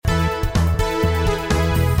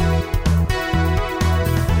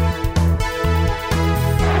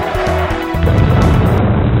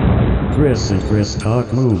Chris and Chris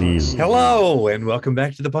Talk Movies. Hello, and welcome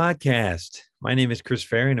back to the podcast. My name is Chris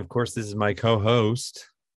Ferry, and of course, this is my co-host.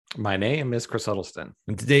 My name is Chris Huddleston.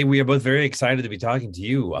 And today we are both very excited to be talking to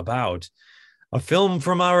you about a film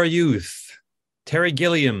from our youth, Terry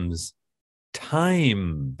Gilliam's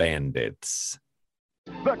Time Bandits.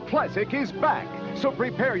 The classic is back, so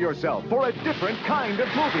prepare yourself for a different kind of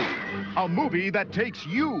movie. A movie that takes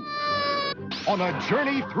you on a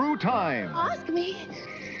journey through time. Ask me.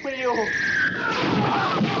 Will.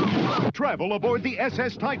 Travel aboard the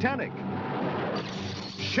SS Titanic.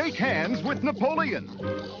 Shake hands with Napoleon.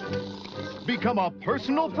 Become a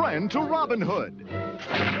personal friend to Robin Hood.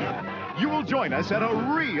 You will join us at a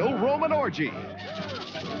real Roman orgy.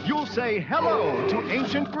 You'll say hello to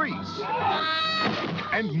ancient Greece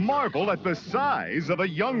and marvel at the size of a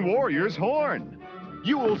young warrior's horn.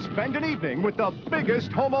 You will spend an evening with the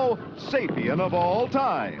biggest Homo sapien of all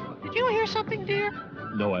time. Did you hear something, dear?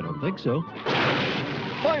 No, I don't think so.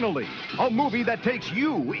 Finally, a movie that takes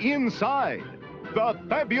you inside the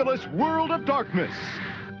fabulous world of darkness.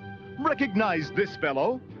 Recognize this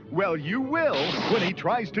fellow? Well, you will when he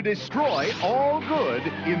tries to destroy all good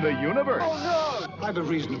in the universe. Oh, no! I'm a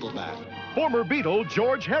reasonable man. Former Beatle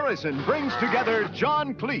George Harrison brings together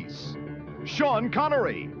John Cleese, Sean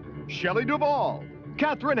Connery, Shelley Duvall,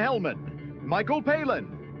 Katherine Hellman, Michael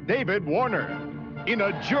Palin, David Warner, in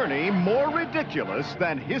a journey more ridiculous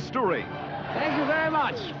than history. Thank you very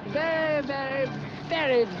much. Very, very,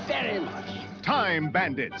 very, very much. Time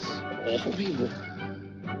Bandits. Awful people.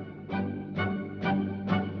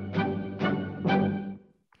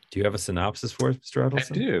 Do you have a synopsis for us, Mr. I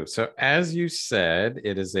Huddleston? do. So, as you said,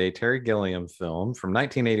 it is a Terry Gilliam film from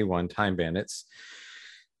 1981, Time Bandits.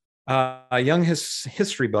 A young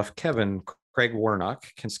history buff, Kevin Craig Warnock,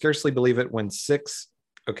 can scarcely believe it when six.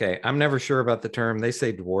 Okay, I'm never sure about the term. They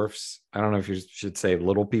say dwarfs. I don't know if you should say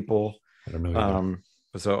little people. I don't know.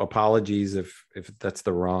 So apologies if that's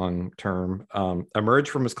the wrong term.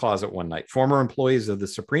 Emerged from his closet one night. Former employees of the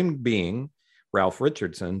Supreme Being, Ralph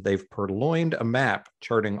Richardson, they've purloined a map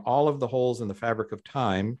charting all of the holes in the fabric of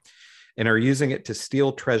time and are using it to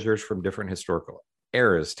steal treasures from different historical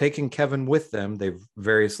eras. Taking Kevin with them, they've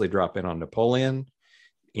variously dropped in on Napoleon,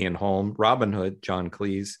 Ian Holm, Robin Hood, John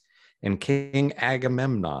Cleese, and King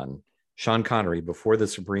Agamemnon, Sean Connery, before the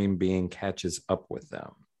Supreme Being catches up with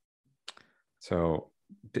them. So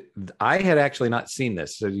I had actually not seen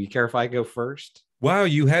this. So do you care if I go first? Wow,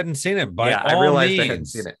 you hadn't seen it. I realized I hadn't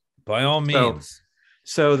seen it. By all means.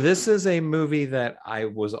 So this is a movie that I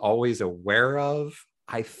was always aware of.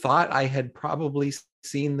 I thought I had probably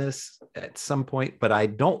seen this at some point, but I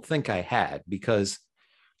don't think I had, because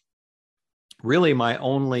really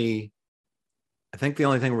I think the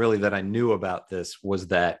only thing really that I knew about this was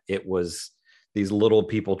that it was these little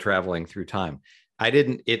people traveling through time.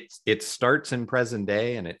 It starts in present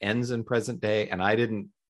day and it ends in present day, and I didn't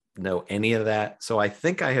know any of that. So I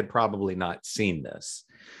think I had probably not seen this.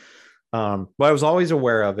 But I was always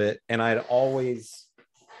aware of it, and I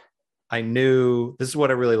knew this is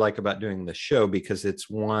what I really like about doing the show, because it's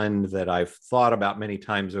one that I've thought about many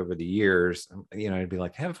times over the years. You know, I'd be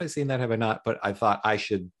like, have I seen that? Have I not? But I thought I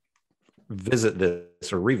should visit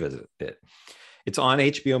this or revisit it. It's on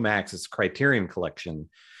HBO Max. It's Criterion Collection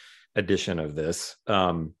edition of this.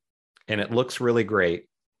 And it looks really great.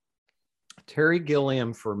 Terry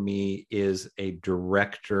Gilliam, for me, is a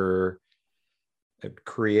director, a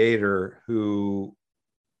creator who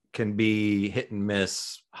can be hit and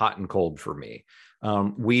miss, hot and cold for me.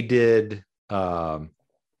 We did 12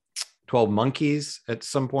 Monkeys at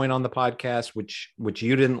some point on the podcast, which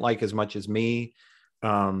you didn't like as much as me.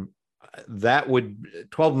 12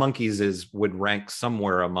 Monkeys would rank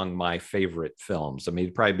somewhere among my favorite films. I mean,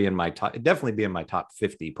 it'd probably be in my top, definitely be in my top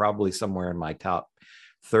 50, probably somewhere in my top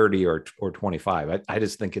 30 or 25. I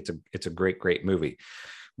just think it's a great movie.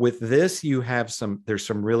 With this, there's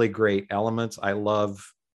some really great elements. I'll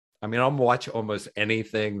watch almost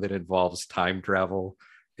anything that involves time travel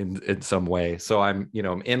in some way. So I'm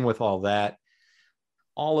in with all that.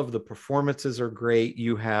 All of the performances are great.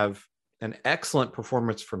 You have an excellent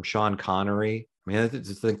performance from Sean Connery. I mean, I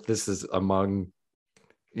just think this is among,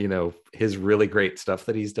 his really great stuff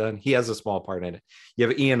that he's done. He has a small part in it. You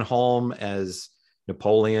have Ian Holm as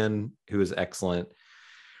Napoleon, who is excellent.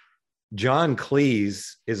 John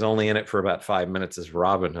Cleese is only in it for about 5 minutes as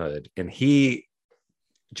Robin Hood. And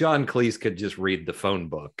John Cleese could just read the phone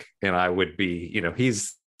book and I would be,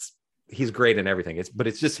 he's great in everything. But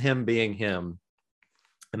it's just him being him.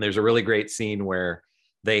 And there's a really great scene where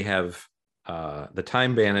they have, the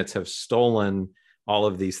Time Bandits have stolen all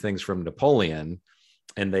of these things from Napoleon,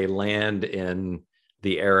 and they land in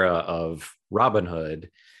the era of Robin Hood.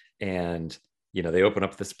 and they open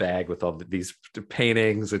up this bag with all these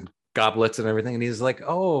paintings and goblets and everything, and he's like,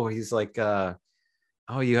 oh,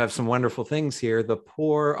 you have some wonderful things here. The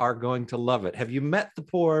poor are going to love it. Have you met the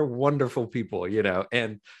poor, wonderful people?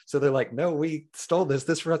 And so they're like, no, we stole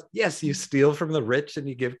this for us. Yes, you steal from the rich and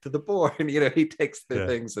you give to the poor. And, he takes their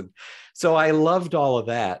things. And so I loved all of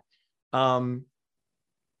that. And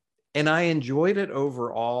I enjoyed it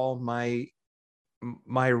overall.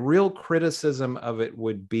 My real criticism of it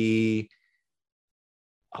would be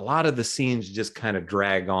a lot of the scenes just kind of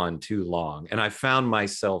drag on too long. And I found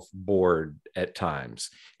myself bored at times.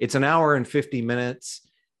 It's an hour and 50 minutes.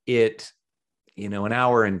 An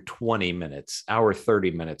hour and 20 minutes, hour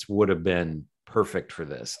 30 minutes would have been perfect for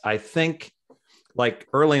this. I think like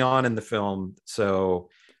early on in the film. So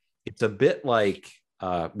it's a bit like,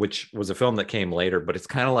 which was a film that came later, but it's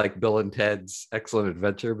kind of like Bill and Ted's Excellent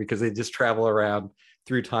Adventure, because they just travel around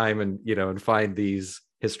through time and, and find these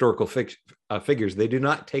historical figures. They do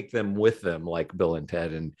not take them with them like Bill and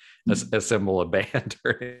Ted and assemble a band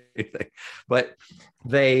or anything, but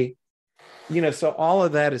they, so all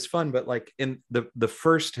of that is fun. But like in the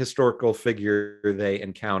first historical figure they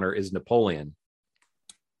encounter is Napoleon.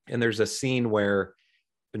 And there's a scene where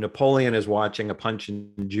Napoleon is watching a Punch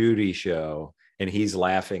and Judy show and he's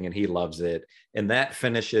laughing and he loves it. And that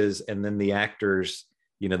finishes. And then the actors,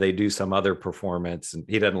 they do some other performance and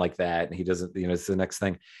he doesn't like that. And he doesn't, it's the next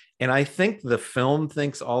thing. And I think the film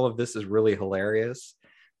thinks all of this is really hilarious,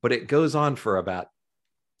 but it goes on for about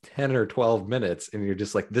 10 or 12 minutes. And you're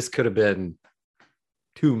just like, this could have been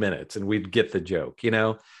 2 minutes and we'd get the joke,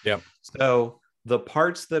 Yep. So the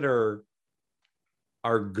parts that are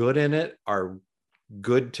good in it are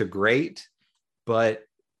good to great, but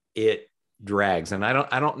it drags. And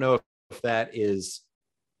I don't know if that is,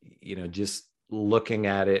 just looking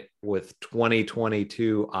at it with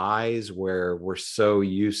 2022 eyes where we're so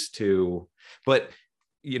used to, but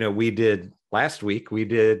last week we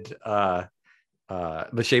did The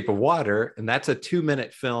Shape of Water, and that's a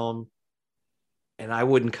 2-minute film and I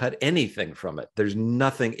wouldn't cut anything from it. There's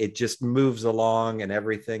nothing, it just moves along and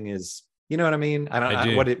everything is, you know what I mean?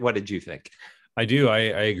 What did you think? I do. I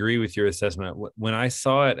agree with your assessment. When I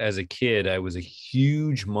saw it as a kid, I was a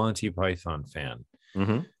huge Monty Python fan.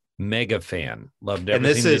 Mm-hmm. Mega fan. Loved everything. And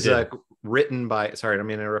this is written by, sorry, I don't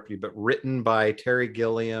mean to interrupt you, but written by Terry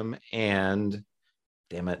Gilliam and,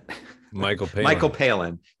 damn it, Michael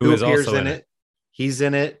Palin, who appears in it. He's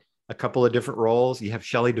in it, a couple of different roles. You have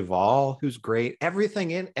Shelley Duvall, who's great.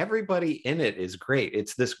 Everybody in it is great.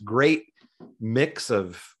 It's this great mix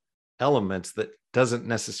of elements that doesn't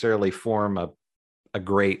necessarily form a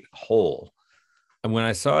great whole. And when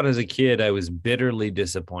I saw it as a kid, I was bitterly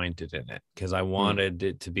disappointed in it because I wanted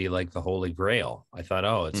it to be like the Holy Grail. I thought,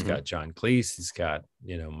 it's got John Cleese, it's got,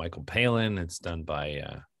 Michael Palin. It's done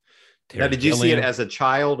by Terry Now, did you see it as a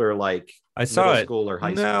child or like I saw middle school or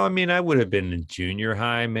high school? No, I mean, I would have been in junior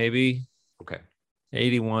high, maybe. Okay.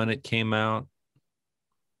 81, it came out.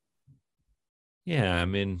 Yeah, I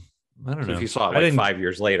mean, I don't know. If you saw it like 5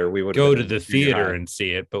 years later, we would go to the theater and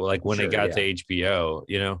see it, but like when it got to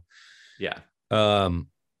HBO, Yeah.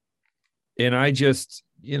 And I just,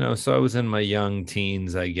 so I was in my young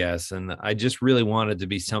teens, I guess, and I just really wanted to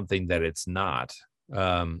be something that it's not.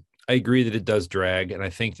 I agree that it does drag, and I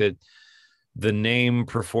think that the name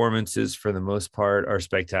performances for the most part are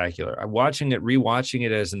spectacular. Rewatching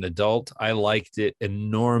it as an adult, I liked it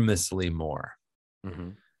enormously more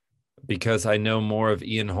because I know more of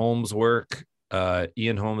Ian Holmes' work.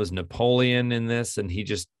 Ian Holmes is Napoleon in this, and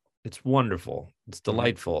it's wonderful. It's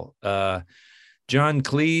delightful. John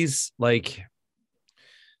Cleese,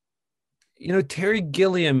 Terry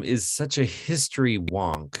Gilliam is such a history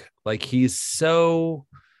wonk. Like, he's so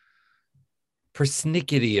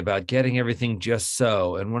persnickety about getting everything just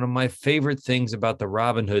so. And one of my favorite things about the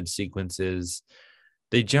Robin Hood sequence is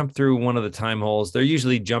they jump through one of the time holes. They're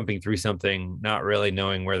usually jumping through something, not really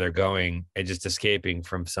knowing where they're going and just escaping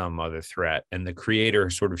from some other threat. And the creator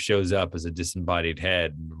sort of shows up as a disembodied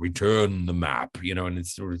head, return the map, and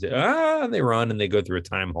it's sort of, they run and they go through a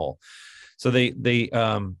time hole. So they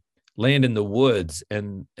land in the woods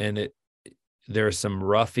and there are some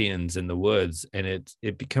ruffians in the woods, and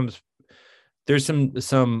it becomes, there's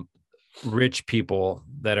some rich people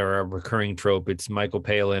that are a recurring trope. It's Michael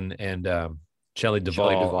Palin and Shelley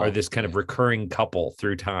Duvall are this kind of recurring couple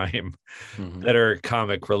through time that are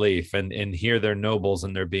comic relief, and here they're nobles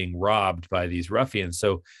and they're being robbed by these ruffians.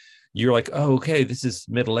 So you're like, oh, okay, this is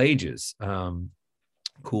Middle Ages.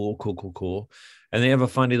 Cool. And they have a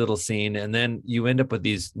funny little scene, and then you end up with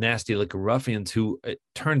these nasty looking ruffians who it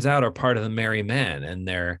turns out are part of the Merry Men, and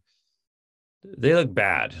they're they look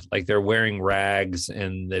bad. Like they're wearing rags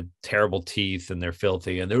and the terrible teeth and they're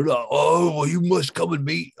filthy. And they're like, oh, well, you must come and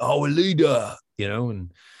meet our leader, you know,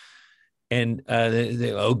 and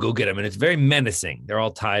they oh, go get him. And it's very menacing. They're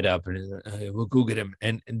all tied up and we'll go get him.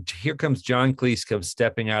 And here comes John Cleese comes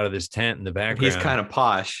stepping out of this tent in the background. He's kind of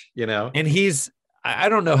posh, you know, and I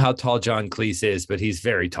don't know how tall John Cleese is, but he's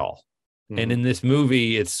very tall. Mhm. And in this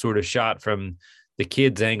movie, it's sort of shot from the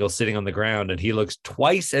kid's angle sitting on the ground, and he looks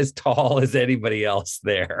twice as tall as anybody else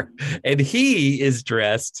there. And he is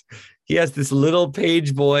dressed. He has this little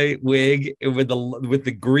page boy wig with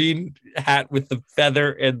the green hat with the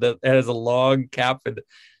feather and it has a long cap and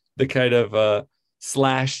the kind of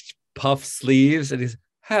slashed puff sleeves. And he's,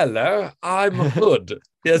 hello, I'm Hood.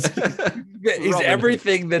 Yes, he's Robin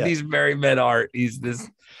everything that Yeah. these merry men aren't. He's this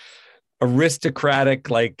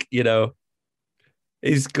aristocratic, like, you know,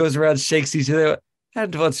 he goes around, shakes each other.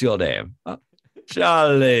 And what's your name?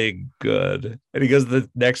 Jolly good. And he goes to the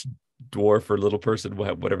next dwarf or little person,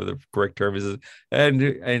 whatever the correct term is.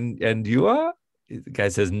 And you are? The guy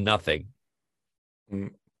says nothing.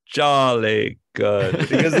 Mm. Jolly good.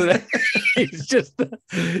 Because he's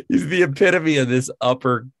the epitome of this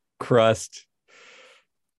upper crust.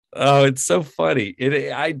 Oh, it's so funny.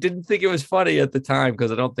 I didn't think it was funny at the time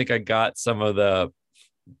because I don't think I got some of the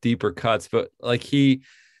deeper cuts, but like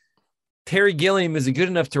Terry Gilliam is a good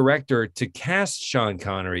enough director to cast Sean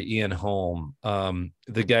Connery, Ian Holm,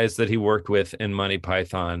 the guys that he worked with in Monty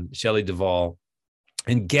Python, Shelley Duvall,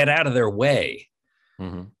 and get out of their way.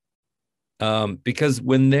 Mhm. Because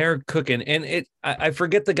when they're cooking, and I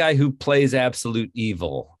forget the guy who plays Absolute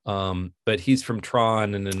Evil, but he's from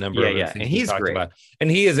Tron and a number of things and he's talked great. about.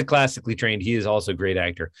 And he is a classically trained. He is also a great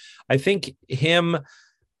actor. I think him.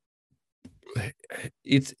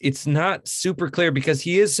 It's not super clear because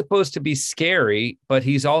he is supposed to be scary, but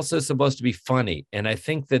he's also supposed to be funny. And I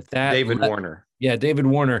think that David Warner. Yeah, David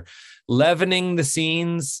Warner, leavening the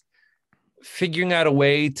scenes, figuring out a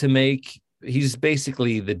way to make. He's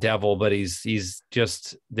basically the devil, but he's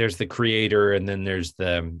just there's the creator, and then there's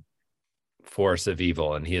the force of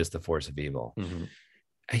evil, and he is the force of evil. Mhm.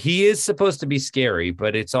 He is supposed to be scary,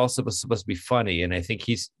 but it's also supposed to be funny. And I think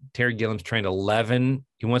Terry Gilliam's trying to leaven.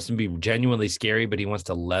 He wants to be genuinely scary, but he wants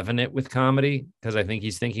to leaven it with comedy because I think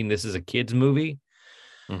he's thinking this is a kid's movie.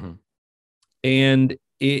 Mhm. And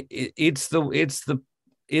it's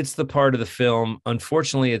the part of the film.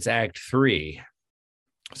 Unfortunately, it's Act 3.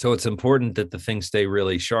 So it's important that the things stay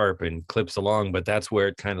really sharp and clips along, but that's where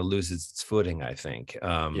it kind of loses its footing, I think.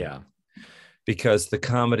 Yeah. Because the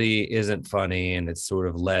comedy isn't funny and it's sort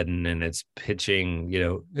of leaden and it's pitching,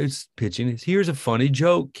 here's a funny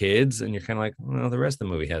joke, kids. And you're kind of like, well, the rest of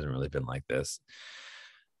the movie hasn't really been like this.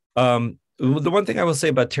 The one thing I will say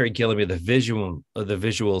about Terry Gilliam, the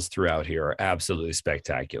visuals throughout here are absolutely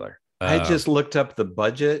spectacular. I just looked up the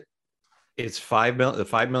budget. It's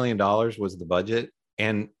 $5 million was the budget.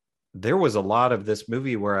 And there was a lot of this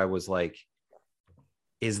movie where I was like,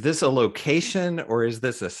 is this a location or is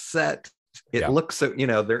this a set? It looks so,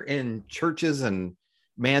 they're in churches and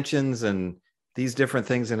mansions and these different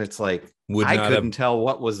things. And it's like, I couldn't tell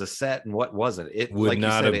what was a set and what wasn't. It would like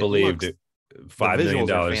not said, have believed it. $5 million.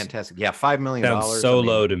 Fantastic. Yeah. $5 million. Sounds so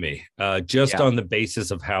low to me, just on the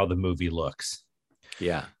basis of how the movie looks.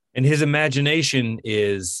 Yeah. And his imagination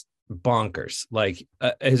is bonkers. Like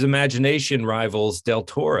his imagination rivals Del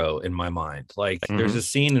Toro in my mind. Like there's a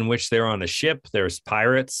scene in which they're on a ship, there's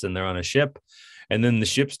pirates and they're on a ship, and then the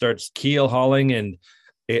ship starts keel hauling and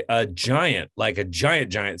a giant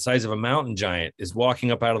size of a mountain giant is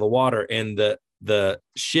walking up out of the water, and the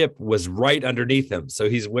ship was right underneath him. So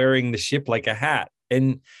he's wearing the ship like a hat.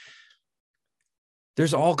 And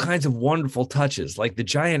there's all kinds of wonderful touches. Like the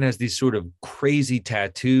giant has these sort of crazy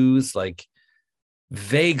tattoos, like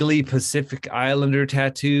vaguely Pacific Islander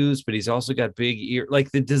tattoos, but he's also got big ear. Like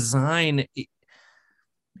the design,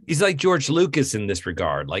 he's like George Lucas in this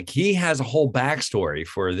regard. Like he has a whole backstory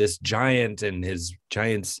for this giant and his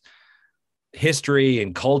giant's history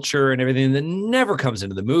and culture and everything that never comes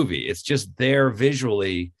into the movie. It's just there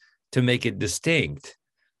visually to make it distinct.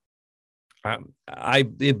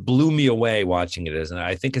 It blew me away watching it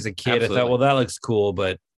I think as a kid. Absolutely. I thought, well, that looks cool,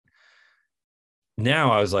 but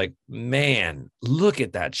now I was like, man, look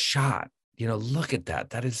at that shot. Look at that.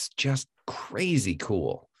 That is just crazy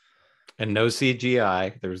cool. And no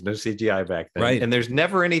CGI. There was no CGI back then. Right. And there's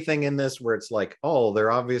never anything in this where it's like, oh,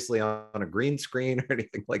 they're obviously on a green screen or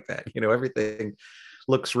anything like that. Everything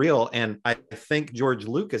looks real. And I think George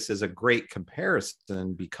Lucas is a great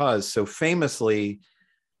comparison because so famously,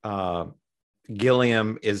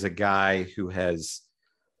 Gilliam is a guy who has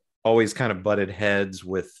always kind of butted heads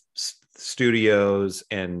with studios,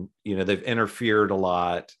 and they've interfered a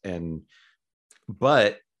lot,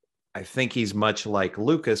 but I think he's much like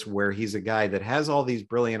Lucas, where he's a guy that has all these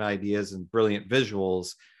brilliant ideas and brilliant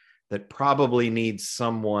visuals that probably needs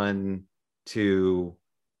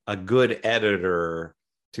a good editor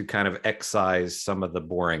to kind of excise some of the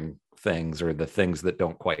boring things or the things that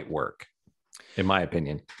don't quite work, in my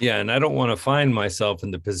opinion. Yeah, and I don't want to find myself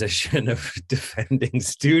in the position of defending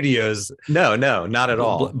studios. No, not at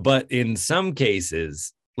all. But in some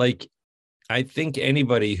cases, like, I think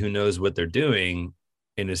anybody who knows what they're doing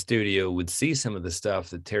in a studio would see some of the stuff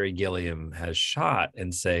that Terry Gilliam has shot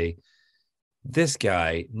and say, this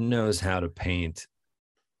guy knows how to paint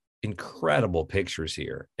incredible pictures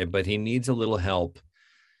here, but he needs a little help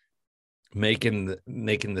making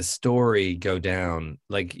the story go down.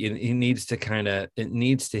 Like, he needs to it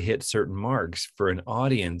needs to hit certain marks for an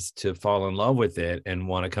audience to fall in love with it and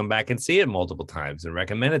want to come back and see it multiple times and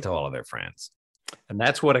recommend it to all of their friends. And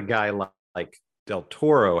that's what a guy like Del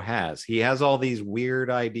Toro has. He has all these weird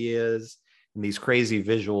ideas and these crazy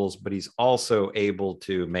visuals, but he's also able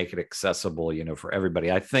to make it accessible, for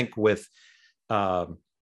everybody. I think with Time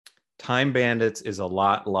Bandits is a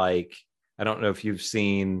lot like, I don't know if you've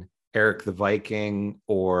seen Eric the Viking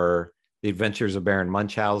or The Adventures of Baron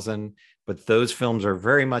Munchausen, but those films are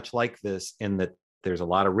very much like this in that there's a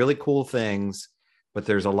lot of really cool things, but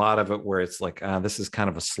there's a lot of it where it's like, this is kind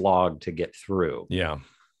of a slog to get through. Yeah.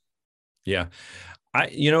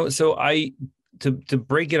 To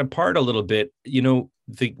break it apart a little bit,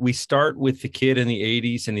 we start with the kid in the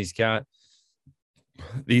 80s, and he's got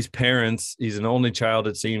these parents. He's an only child,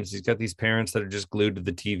 it seems. He's got these parents that are just glued to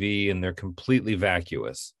the TV, and they're completely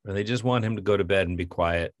vacuous, and they just want him to go to bed and be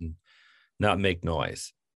quiet and not make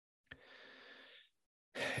noise.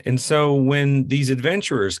 And so when these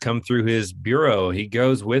adventurers come through his bureau, he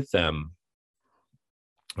goes with them.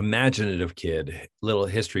 Imaginative kid, little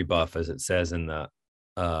history buff, as it says in the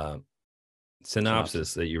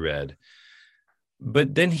synopsis that you read.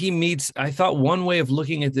 But then he meets, I thought one way of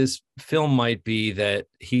looking at this film might be that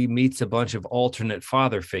he meets a bunch of alternate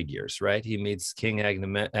father figures, right? He meets King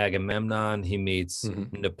Agamemnon, he meets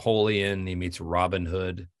Napoleon, he meets Robin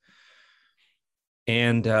Hood.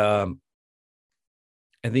 And at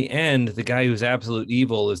the end, the guy who's absolute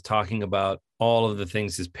evil is talking about all of the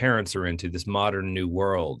things his parents are into, this modern new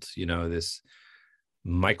world, this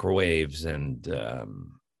microwaves and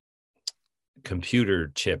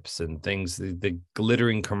computer chips and things, the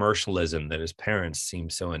glittering commercialism that his parents seem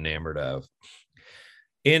so enamored of.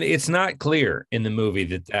 And it's not clear in the movie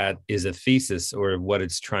that is a thesis or what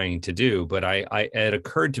it's trying to do, but it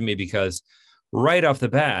occurred to me because right off the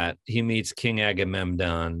bat, he meets King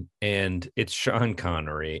Agamemnon, and it's Sean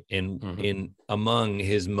Connery in among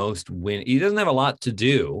his most he doesn't have a lot to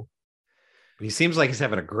do. But he seems like he's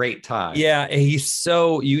having a great time. Yeah, he's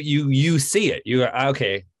so you see it. You go,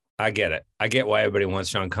 okay, I get it. I get why everybody wants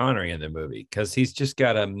Sean Connery in the movie, because he's just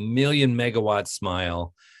got a 1,000,000 megawatt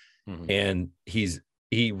smile, and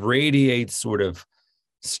he radiates sort of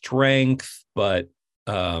strength, but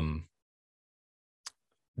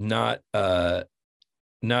not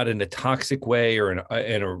in a toxic way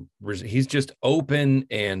or he's just open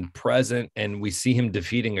and present, and we see him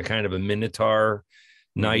defeating a kind of a Minotaur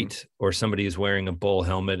knight or somebody who's wearing a bull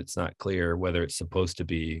helmet. It's not clear whether it's supposed to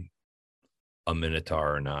be a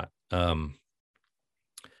Minotaur or not.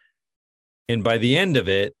 And by the end of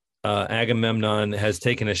it, Agamemnon has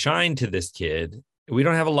taken a shine to this kid. We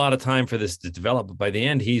don't have a lot of time for this to develop, but by the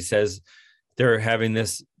end, he says they're having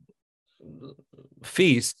this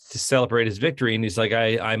feast to celebrate his victory, and he's like,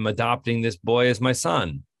 I'm adopting this boy as my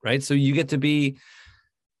son, right? So you get to be,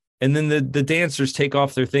 and then the dancers take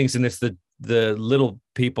off their things, and it's the little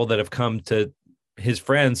people that have come to his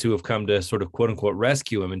friends who have come to sort of quote unquote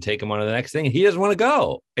rescue him and take him on to the next thing. He doesn't want to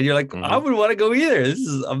go, and you're like, I would want to go either. This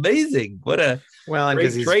is amazing. What a and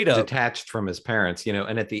because he's detached from his parents,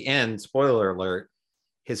 and at the end, spoiler alert,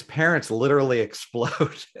 his parents literally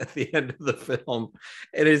explode at the end of the film.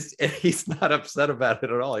 And he's not upset about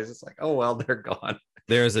it at all. He's just like, oh, well, they're gone.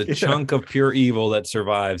 There's a chunk of pure evil that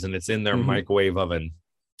survives, and it's in their microwave oven.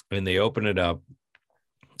 And they open it up,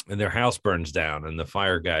 and their house burns down. And the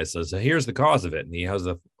fire guy says, here's the cause of it. And he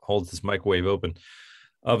holds this microwave oven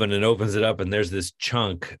and opens it up. And there's this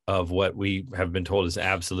chunk of what we have been told is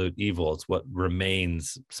absolute evil. It's what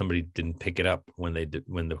remains. Somebody didn't pick it up when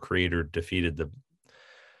the creator defeated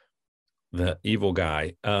the evil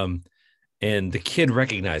guy, and the kid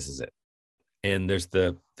recognizes it, and there's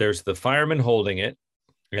the fireman holding it,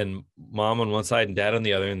 and mom on one side and dad on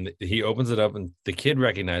the other, and he opens it up, and the kid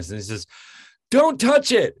recognizes it, and he says, don't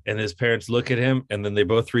touch it. And his parents look at him, and then they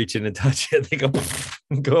both reach in and touch it. They go,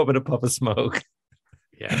 go up in a puff of smoke.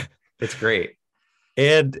 Yeah, it's great.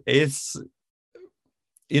 And it's,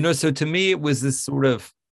 so to me, it was this sort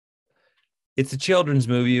of, it's a children's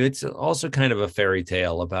movie. It's also kind of a fairy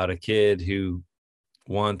tale about a kid who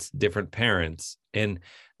wants different parents. And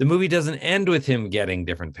the movie doesn't end with him getting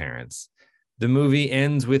different parents. The movie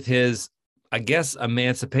ends with his, I guess,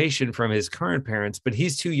 emancipation from his current parents, but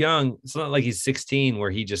he's too young. It's not like he's 16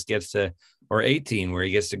 where he just gets to, or 18 where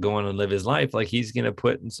he gets to go on and live his life. Like he's going to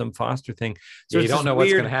put in some foster thing. So you don't know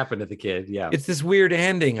what's going to happen to the kid. Yeah. It's this weird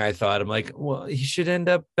ending. I thought, I'm like, well, he should end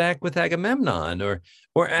up back with Agamemnon, or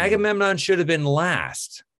Agamemnon should have been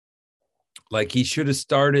last. Like he should have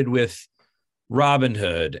started with Robin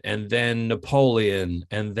Hood and then Napoleon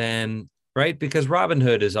and then, right? Because Robin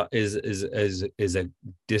Hood is a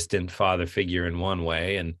distant father figure in one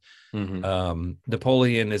way, and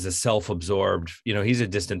Napoleon is a self-absorbed, he's a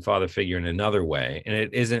distant father figure in another way. And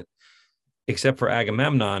it isn't, except for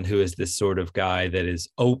Agamemnon, who is this sort of guy that is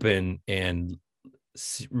open and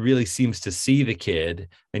really seems to see the kid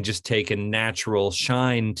and just take a natural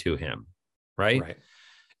shine to him, right?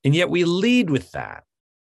 And yet we lead with that.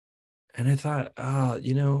 And I thought,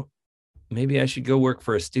 maybe I should go work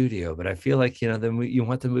for a studio, but I feel like, then you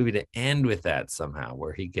want the movie to end with that somehow,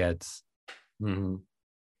 where he gets a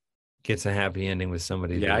happy ending with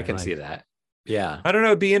somebody. Yeah, I can see that. Yeah. I don't know.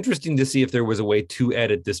 It'd be interesting to see if there was a way to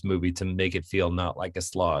edit this movie to make it feel not like a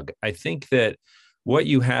slog. I think that what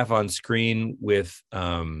you have on screen with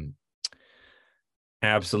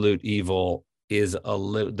Absolute Evil is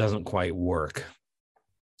doesn't quite work.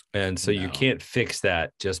 And so you can't fix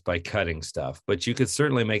that just by cutting stuff, but you could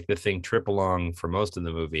certainly make the thing trip along for most of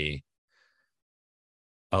the movie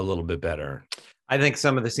a little bit better. I think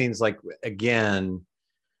some of the scenes, like, again,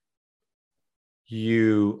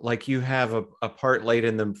 you have a part late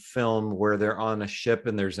in the film where they're on a ship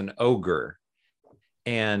and there's an ogre,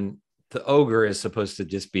 and the ogre is supposed to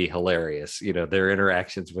just be hilarious, their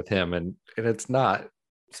interactions with him, and it's not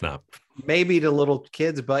maybe to little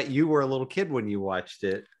kids, but you were a little kid when you watched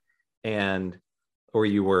it, or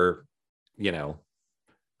you were,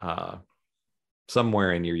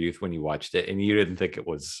 somewhere in your youth when you watched it, and you didn't think it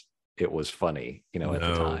was funny, at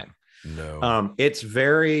the time. No. It's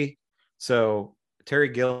very, so Terry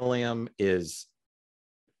Gilliam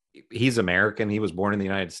he's American. He was born in the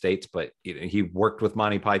United States, but he worked with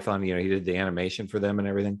Monty Python. He did the animation for them and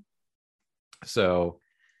everything. So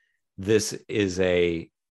this is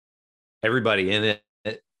everybody in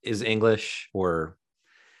it is English, or,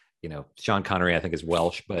 Sean Connery, I think, is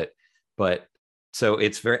Welsh, but so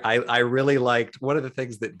it's very, I really liked, one of the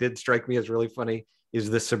things that did strike me as really funny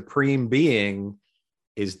is the Supreme Being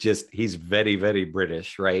is just, he's very, very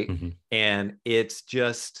British, right? And it's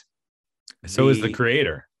just, so is the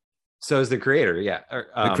creator. Yeah.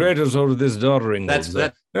 The creators of this daughtering. That's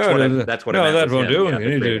what that won't do. Yeah,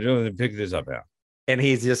 you need to pick this up now. And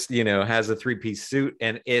he's just, has a 3-piece suit,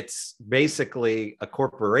 and it's basically a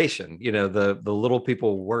corporation. The little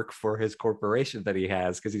people work for his corporation that he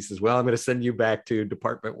has, because he says, well, I'm going to send you back to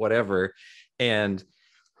department whatever. And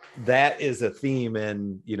that is a theme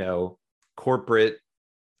in, corporate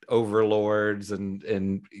overlords,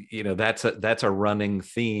 and that's a running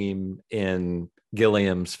theme in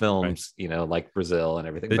Gilliam's films, right. Like Brazil and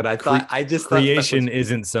everything. But I just creation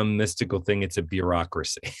isn't some mystical thing; it's a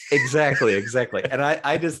bureaucracy. Exactly. And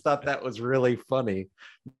I just thought that was really funny.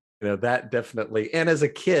 That definitely. And as a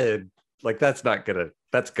kid, like, that's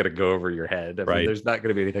gonna go over your head. I mean, there's not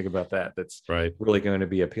gonna be anything about that that's really going to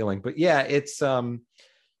be appealing. But yeah, it's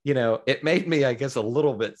it made me, I guess, a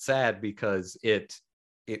little bit sad, because it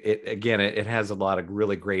has a lot of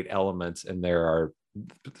really great elements, and there are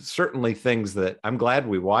certainly things that I'm glad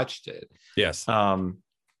we watched it. Yes.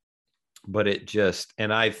 But it just,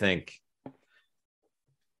 and I think,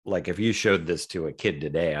 like, if you showed this to a kid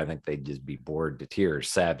today, I think they'd just be bored to tears,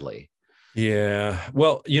 sadly. Yeah.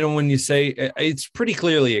 Well, when you say, it's pretty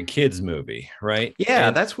clearly a kid's movie, right? Yeah,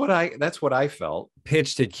 and that's what I felt.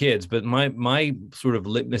 Pitched at kids, but my sort of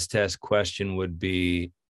litmus test question would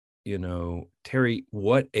be, Terry,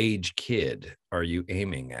 what age kid are you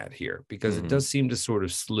aiming at here? Because it does seem to sort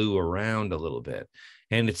of slew around a little bit.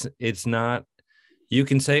 And it's not, you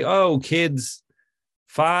can say, oh, kids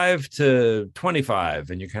 5 to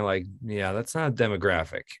 25. And you're kind of like, yeah, that's not a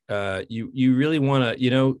demographic. You really want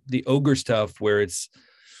to, the ogre stuff where it's,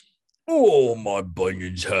 oh, my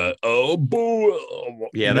bunions hurt. Oh, boo.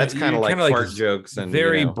 Yeah, that's kind of like fart jokes, and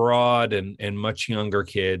very broad and much younger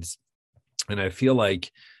kids. And I feel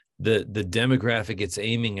like the demographic it's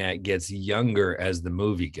aiming at gets younger as the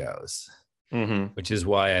movie goes, which is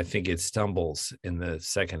why I think it stumbles in the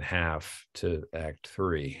second half to Act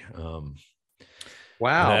 3.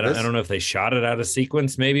 Wow. And I don't know if they shot it out of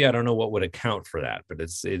sequence. Maybe I don't know what would account for that, but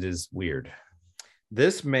it is weird.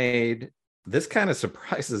 This kind of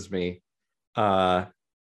surprises me. On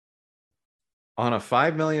a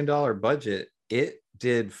 $5 million budget, it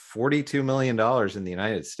did $42 million in the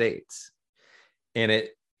United States, and it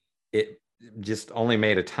just only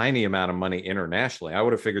made a tiny amount of money internationally. I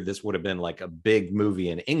would have figured this would have been like a big movie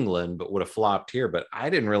in England, but would have flopped here. But I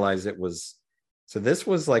didn't realize it was. So this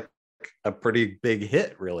was like a pretty big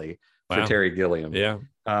hit, really, for Terry Gilliam. Yeah,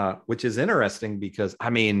 which is interesting because I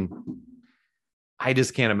mean, I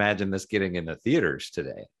just can't imagine this getting into theaters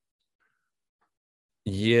today.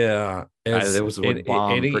 Yeah, it's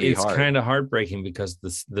kind of heartbreaking because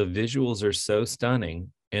the visuals are so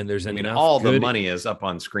stunning, and there's enough the money is up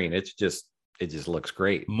on screen. It just looks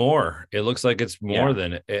great. It looks like it's more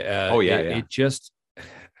than it just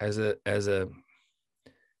as a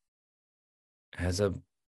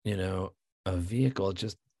a vehicle, it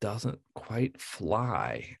just doesn't quite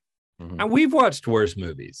fly. Mm-hmm. And we've watched worse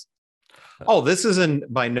movies. Oh, this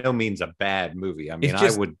isn't by no means a bad movie. I mean,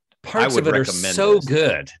 parts of it are so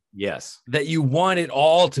good, yes, that you want it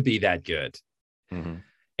all to be that good. Mm-hmm.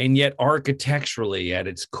 And yet architecturally at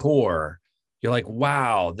its core, you're like,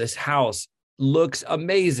 wow, this house looks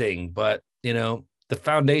amazing, but the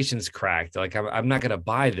foundation's cracked. Like, I'm not going to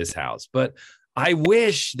buy this house, but I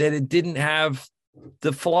wish that it didn't have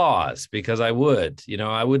the flaws, because I would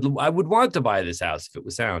want to buy this house if it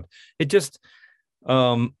was sound. It just,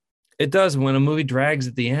 it does. When a movie drags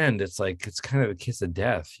at the end, it's like, it's kind of a kiss of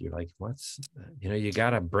death. You're like, you got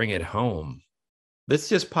to bring it home. This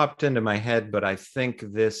just popped into my head, but I think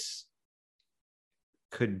this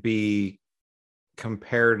could be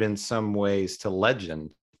compared in some ways to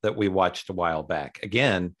Legend that we watched a while back.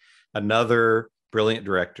 Again, another brilliant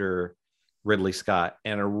director, Ridley Scott,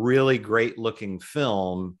 and a really great looking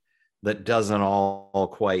film that doesn't all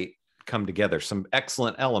quite come together. Some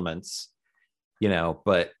excellent elements,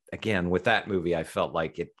 but again, with that movie, I felt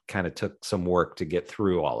like it kind of took some work to get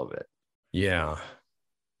through all of it. Yeah.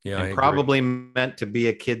 And probably meant to be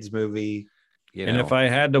a kid's movie. And if I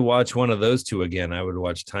had to watch one of those two again, I would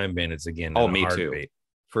watch Time Bandits again. Oh, me too.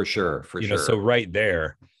 For sure. So right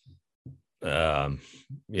there, I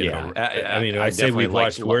say we've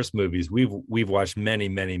watched worse movies. We've watched many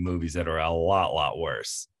movies that are a lot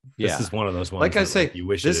worse. This is one of those ones. Like I say,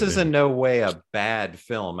 this is in no way a bad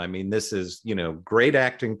film. I mean, this is great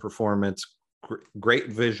acting performance, great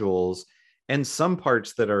visuals, and some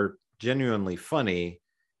parts that are genuinely funny.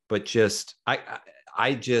 But just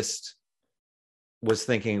I just was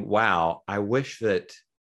thinking, wow, I wish that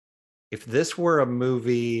if this were a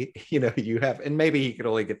movie, you have, and maybe he could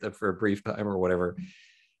only get them for a brief time or whatever,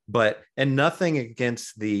 and nothing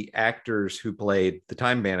against the actors who played the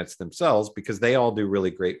Time Bandits themselves, because they all do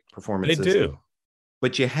really great performances. They do.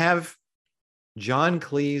 But you have John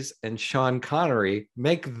Cleese and Sean Connery,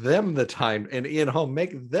 make them the Time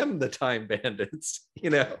Bandits,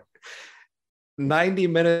 90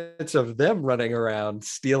 minutes of them running around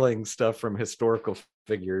stealing stuff from historical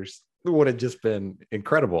figures would have just been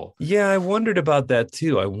incredible. Yeah, I wondered about that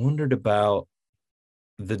too. I wondered about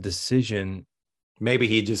the decision. Maybe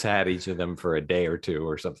he just had each of them for a day or two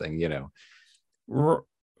or something,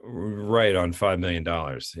 Right, on $5 million.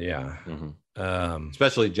 Yeah. Mm-hmm.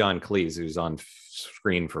 Especially John Cleese, who's on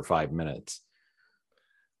screen for 5 minutes.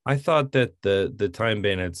 I thought that the Time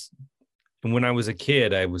Bandits, and when I was a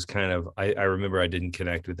kid, I was I remember I didn't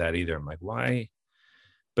connect with that either. I'm like, why?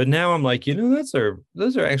 But now I'm like, those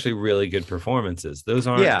are actually really good performances. Those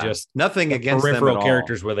aren't just nothing against peripheral them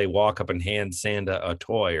characters where they walk up and hand Santa a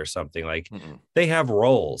toy or something. Like, they have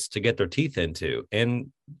roles to get their teeth into,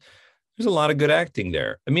 and there's a lot of good acting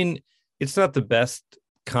there. I mean, it's not the best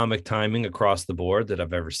comic timing across the board that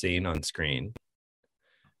I've ever seen on screen.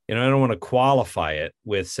 I don't want to qualify it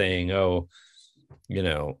with saying,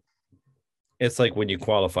 it's like when you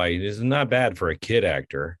qualify, it's not bad for a kid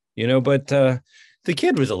actor, but the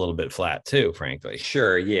kid was a little bit flat too, frankly.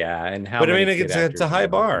 Sure, yeah. And it's a high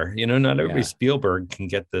bar. Not everybody Spielberg can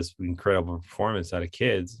get this incredible performance out of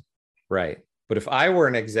kids. Right. But if I were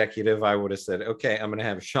an executive, I would have said, okay, I'm going to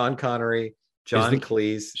have Sean Connery, John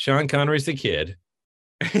Cleese. Sean Connery's the kid.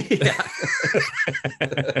 Yeah.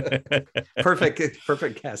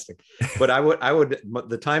 Perfect casting. But I would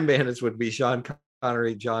the Time Bandits would be Sean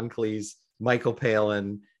Connery, John Cleese, Michael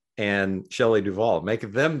Palin, and Shelley Duvall. Make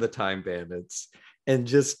them the Time Bandits, and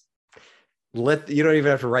just you don't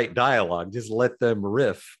even have to write dialogue, just let them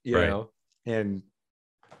riff, and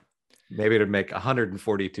maybe it'd make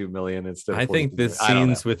 142 million instead of I think the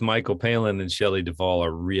scenes with Michael Palin and Shelley Duvall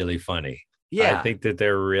are really funny. Yeah. I think that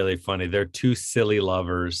they're really funny. They're two silly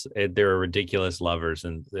lovers. They're ridiculous lovers.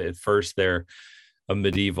 And at first they're a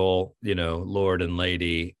medieval, lord and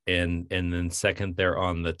lady. And then second, they're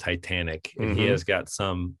on the Titanic. And he has got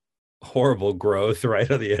some horrible growth right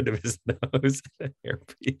on the end of his nose,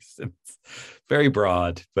 hairpiece. It's very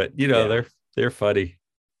broad, but they're funny.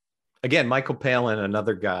 Again, Michael Palin,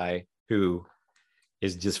 another guy who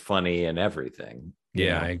is just funny in everything.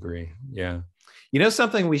 Yeah, I agree. Yeah.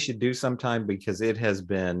 Something we should do sometime, because it has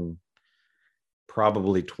been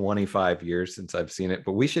probably 25 years since I've seen it,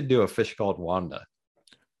 but we should do A Fish Called Wanda.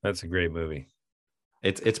 That's a great movie.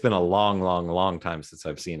 It's been a long time since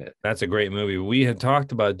I've seen it. That's a great movie. We had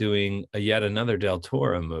talked about doing yet another Del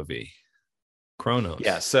Toro movie, Cronos.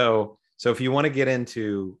 Yeah. So if you want to get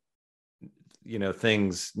into,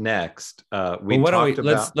 things next,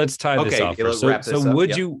 let's tie this off.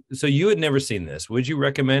 So you had never seen this. Would you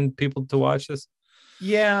recommend people to watch this?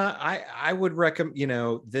 Yeah, I would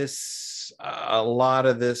recommend, this, a lot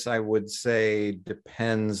of this, I would say,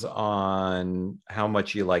 depends on how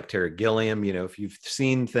much you like Terry Gilliam. If you've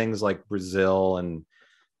seen things like Brazil and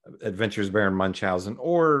Adventures of Baron Munchausen,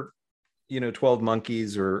 or, 12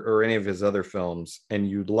 Monkeys, or any of his other films, and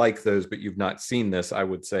you'd like those, but you've not seen this, I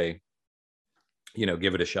would say,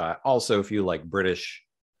 give it a shot. Also, if you like British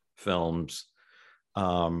films,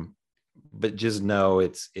 but just know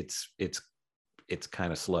it's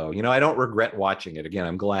kind of slow. I don't regret watching it. Again,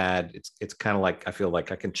 I'm glad. It's kind of like, I feel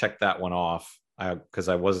like I can check that one off, because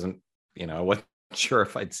I wasn't sure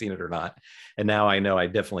if I'd seen it or not. And now I know I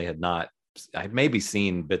definitely had not. I'd maybe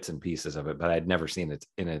seen bits and pieces of it, but I'd never seen it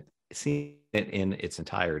in its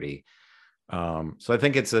entirety. So I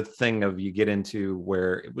think it's a thing of, you get into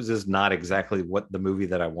where it was just not exactly what the movie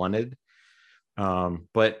that I wanted.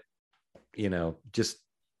 But just,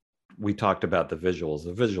 we talked about the visuals.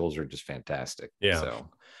 The visuals are just fantastic. Yeah.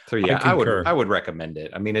 So yeah, I would recommend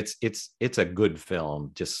it. I mean, it's a good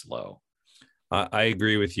film, just slow. I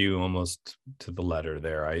agree with you almost to the letter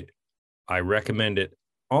there. I recommend it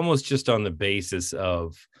almost just on the basis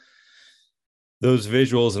of those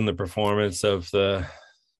visuals and the performance of the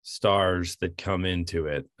stars that come into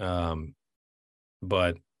it.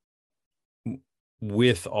 But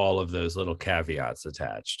with all of those little caveats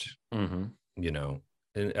attached, and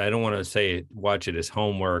I don't want to say watch it as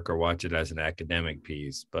homework or watch it as an academic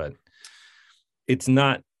piece, but it's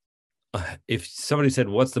not. If somebody said,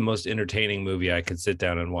 what's the most entertaining movie I could sit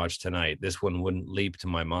down and watch tonight, this one wouldn't leap to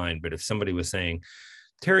my mind. But if somebody was saying,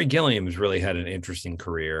 Terry Gilliam has really had an interesting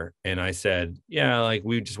career, and I said, yeah, like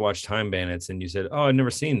we just watched Time Bandits, and you said, oh, I've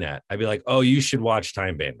never seen that, I'd be like, oh, you should watch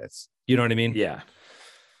Time Bandits. You know what I mean? Yeah.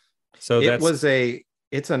 So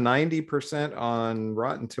it's a 90% on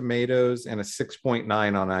Rotten Tomatoes and a 6.9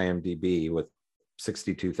 on IMDb with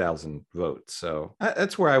 62,000 votes. So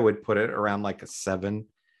that's where I would put it, around like a 7.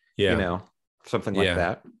 Yeah. Something like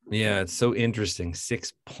that. Yeah. It's so interesting.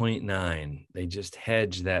 6.9. They just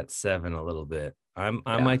hedge that 7 a little bit. I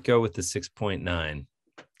might go with the 6.9.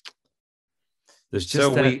 There's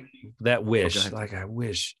just that wish. Like I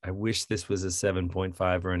wish this was a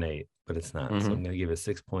 7.5 or an 8, but it's not. So I'm going to give it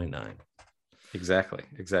 6.9. Exactly.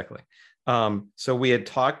 So we had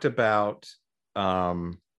talked about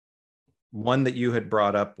one that you had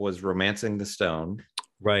brought up was Romancing the Stone.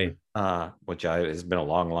 Right. Which has been a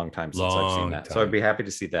long time since I've seen that. So I'd be happy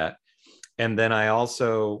to see that. And then I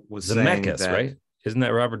also was Zemeckis, saying that, right? Isn't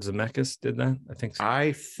that Robert Zemeckis did that? I think so.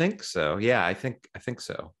 I think so. Yeah, I think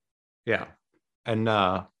so. Yeah. And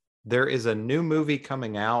there is a new movie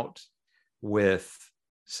coming out with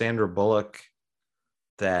Sandra Bullock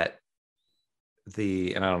and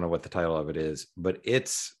I don't know what the title of it is, but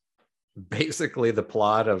it's basically the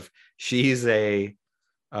plot of, she's a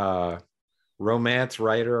romance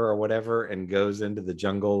writer or whatever, and goes into the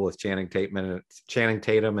jungle with Channing Tatum,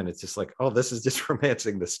 and it's just like, oh, this is just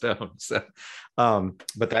Romancing the Stone. So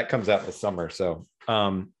but that comes out in the summer. So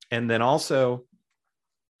and then also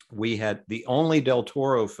we had the only Del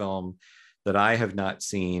Toro film that I have not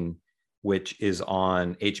seen, which is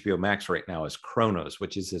on HBO Max right now, is Cronos,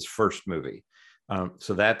 which is his first movie.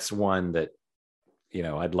 So that's one that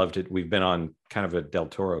I'd love to. We've been on kind of a Del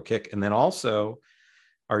Toro kick. And then also,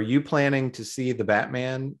 are you planning to see The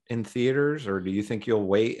Batman in theaters, or do you think you'll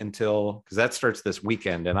wait until, because that starts this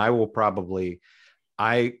weekend, and I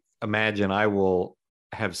imagine I will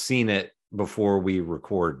have seen it before we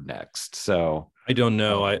record next. So I don't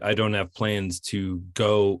know. I don't have plans to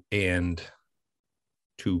go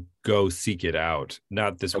seek it out.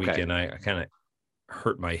 Not this weekend. I kind of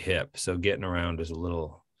hurt my hip, so getting around is a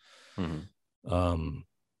little, and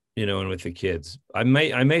with the kids, I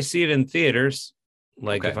may see it in theaters.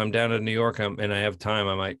 Like if Okay. I'm down in New York and I have time,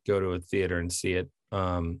 I might go to a theater and see it.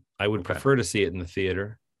 I would prefer to see it in the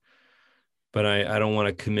theater, but I don't want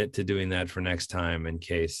to commit to doing that for next time in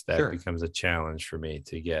case that Sure. becomes a challenge for me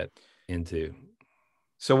to get into.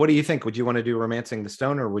 So what do you think? Would you want to do Romancing the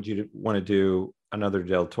Stone, or would you want to do another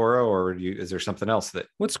Del Toro, or is there something else that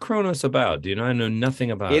What's Kronos about? Do you know? I know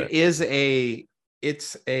nothing about it.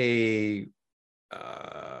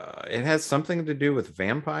 It has something to do with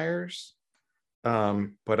vampires.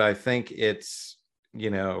 But I think it's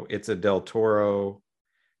a Del Toro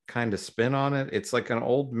kind of spin on it. It's like an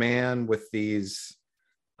old man with these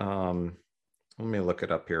let me look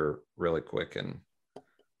it up here really quick and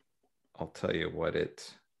I'll tell you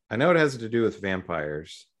I know it has to do with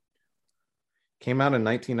vampires. Came out in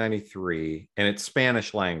 1993 and it's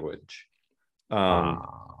Spanish language.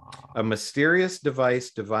 A mysterious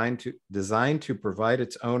device designed to provide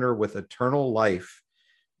its owner with eternal life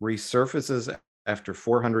resurfaces after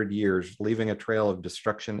 400 years, leaving a trail of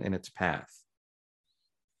destruction in its path.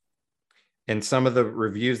 And some of the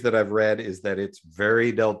reviews that I've read is that it's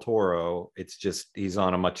very Del Toro. It's just he's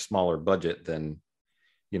on a much smaller budget than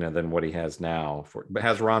what he has now. But it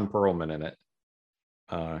has Ron Perlman in it,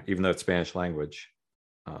 even though it's Spanish language.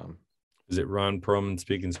 Is it Ron Perlman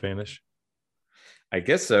speaking Spanish? I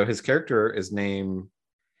guess so. His character is named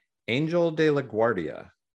Angel de la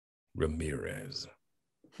Guardia Ramirez.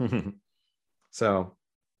 So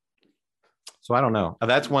I don't know.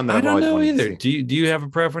 That's one that I I've don't always know wanted to either. see. Do you have a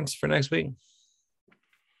preference for next week?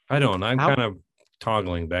 I don't. I'm How- kind of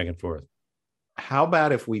toggling back and forth. How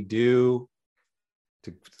about if we do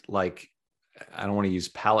I don't want to use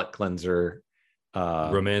palate cleanser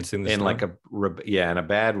Romancing the in Stone? in a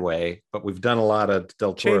bad way, but we've done a lot of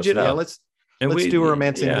Del Toro. Change it Yeah, up. let's And do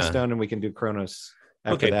Romancing the yeah. Stone, and we can do Kronos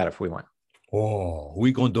after Okay. that if we want. Oh,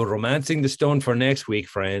 we're going to do Romancing the Stone for next week,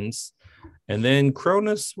 friends. And then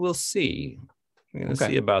Kronos, we'll see. We're going to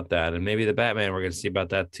Okay. see about that. And maybe the Batman, we're going to see about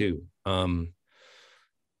that too.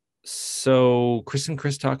 So Chris and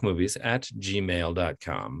Chris Talk Movies at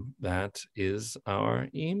gmail.com. That is our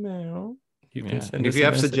email. You can Yeah. send And if us you a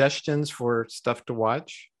have message. suggestions for stuff to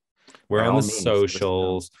watch, We're by on all the means, let us know.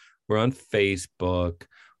 socials. We're on Facebook.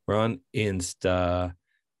 We're on Insta.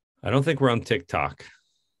 I don't think we're on TikTok.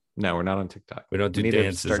 no, we're not on TikTok. We don't do We need to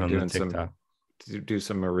dances start on the doing TikTok. do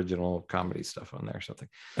some original comedy stuff on there or something.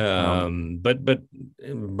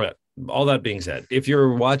 But all that being said, if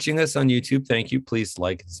you're watching us on YouTube, thank you. Please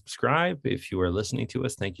like and subscribe. If you are listening to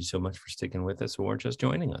us, thank you so much for sticking with us or just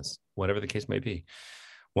joining us, whatever the case may be.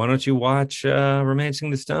 Why don't you watch Romancing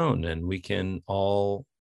the Stone and we can all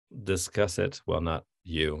discuss it? Well, not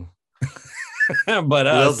you, but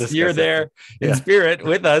us. discuss You're it. there in Yeah. spirit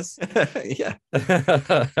with us. Yeah.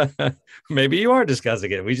 Maybe you are discussing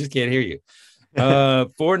it. We just can't hear you.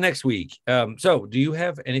 For next week. So do you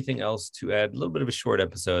have anything else to add? A little bit of a short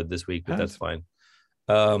episode this week, but that's fine.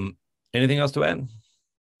 Anything else to add?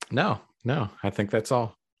 No, I think that's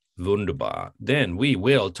all. Wunderbar. Then we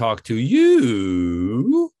will talk to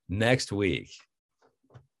you next week.